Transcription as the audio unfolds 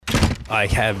I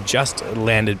have just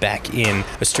landed back in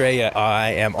Australia. I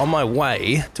am on my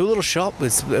way to a little shop.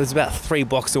 It was about 3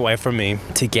 blocks away from me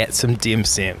to get some dim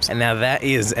sims. And now that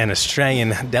is an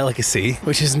Australian delicacy,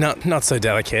 which is not so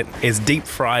delicate. It's deep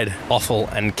fried offal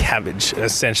and cabbage,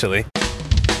 essentially.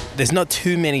 There's not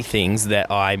too many things that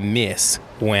I miss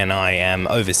when I am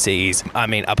overseas. I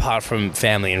mean, apart from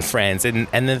family and friends. And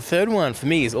the third one for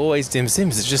me is always dim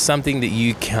sims. It's just something that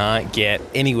you can't get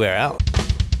anywhere else.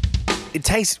 It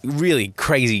tastes really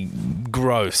crazy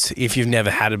gross if you've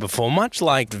never had it before, much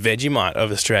like the Vegemite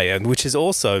of Australia, which is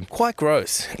also quite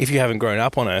gross if you haven't grown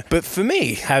up on it. But for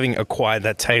me, having acquired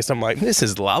that taste, I'm like, this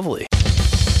is lovely.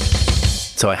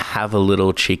 So I have a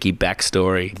little cheeky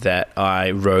backstory that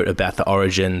I wrote about the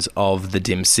origins of the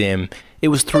dim sim. It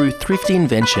was through thrifty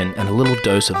invention and a little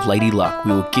dose of lady luck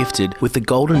we were gifted with the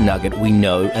golden nugget we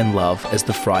know and love as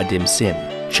the fried dim sim.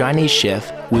 Chinese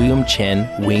chef William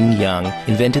Chen Wing Young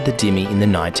invented the dimmy in the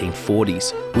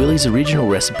 1940s. Willie's original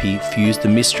recipe fused the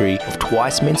mystery of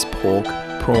twice minced pork,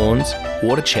 prawns,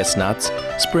 water chestnuts,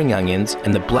 spring onions,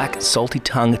 and the black salty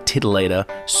tongue titillator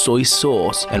soy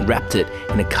sauce and wrapped it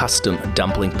in a custom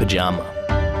dumpling pajama.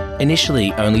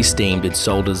 Initially only steamed and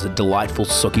sold as a delightful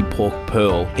soggy pork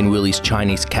pearl in Willie's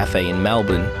Chinese cafe in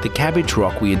Melbourne, the cabbage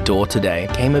rock we adore today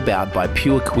came about by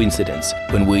pure coincidence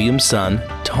when William's son,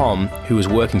 Tom, who was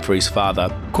working for his father,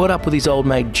 caught up with his old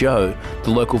mate Joe, the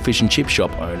local fish and chip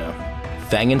shop owner.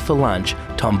 Fanging for lunch,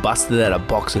 Tom busted out a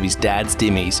box of his dad's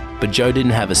dimmies, but Joe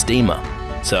didn't have a steamer.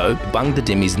 So, bunged the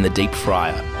dimmies in the deep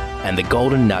fryer, and the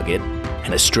golden nugget,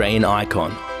 an Australian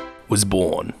icon, was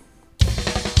born.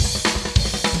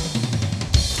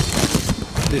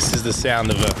 This is the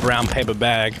sound of a brown paper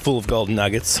bag full of golden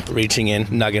nuggets reaching in.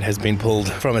 Nugget has been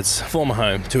pulled from its former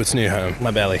home to its new home,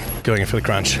 my belly, going in for the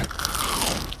crunch.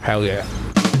 Hell yeah.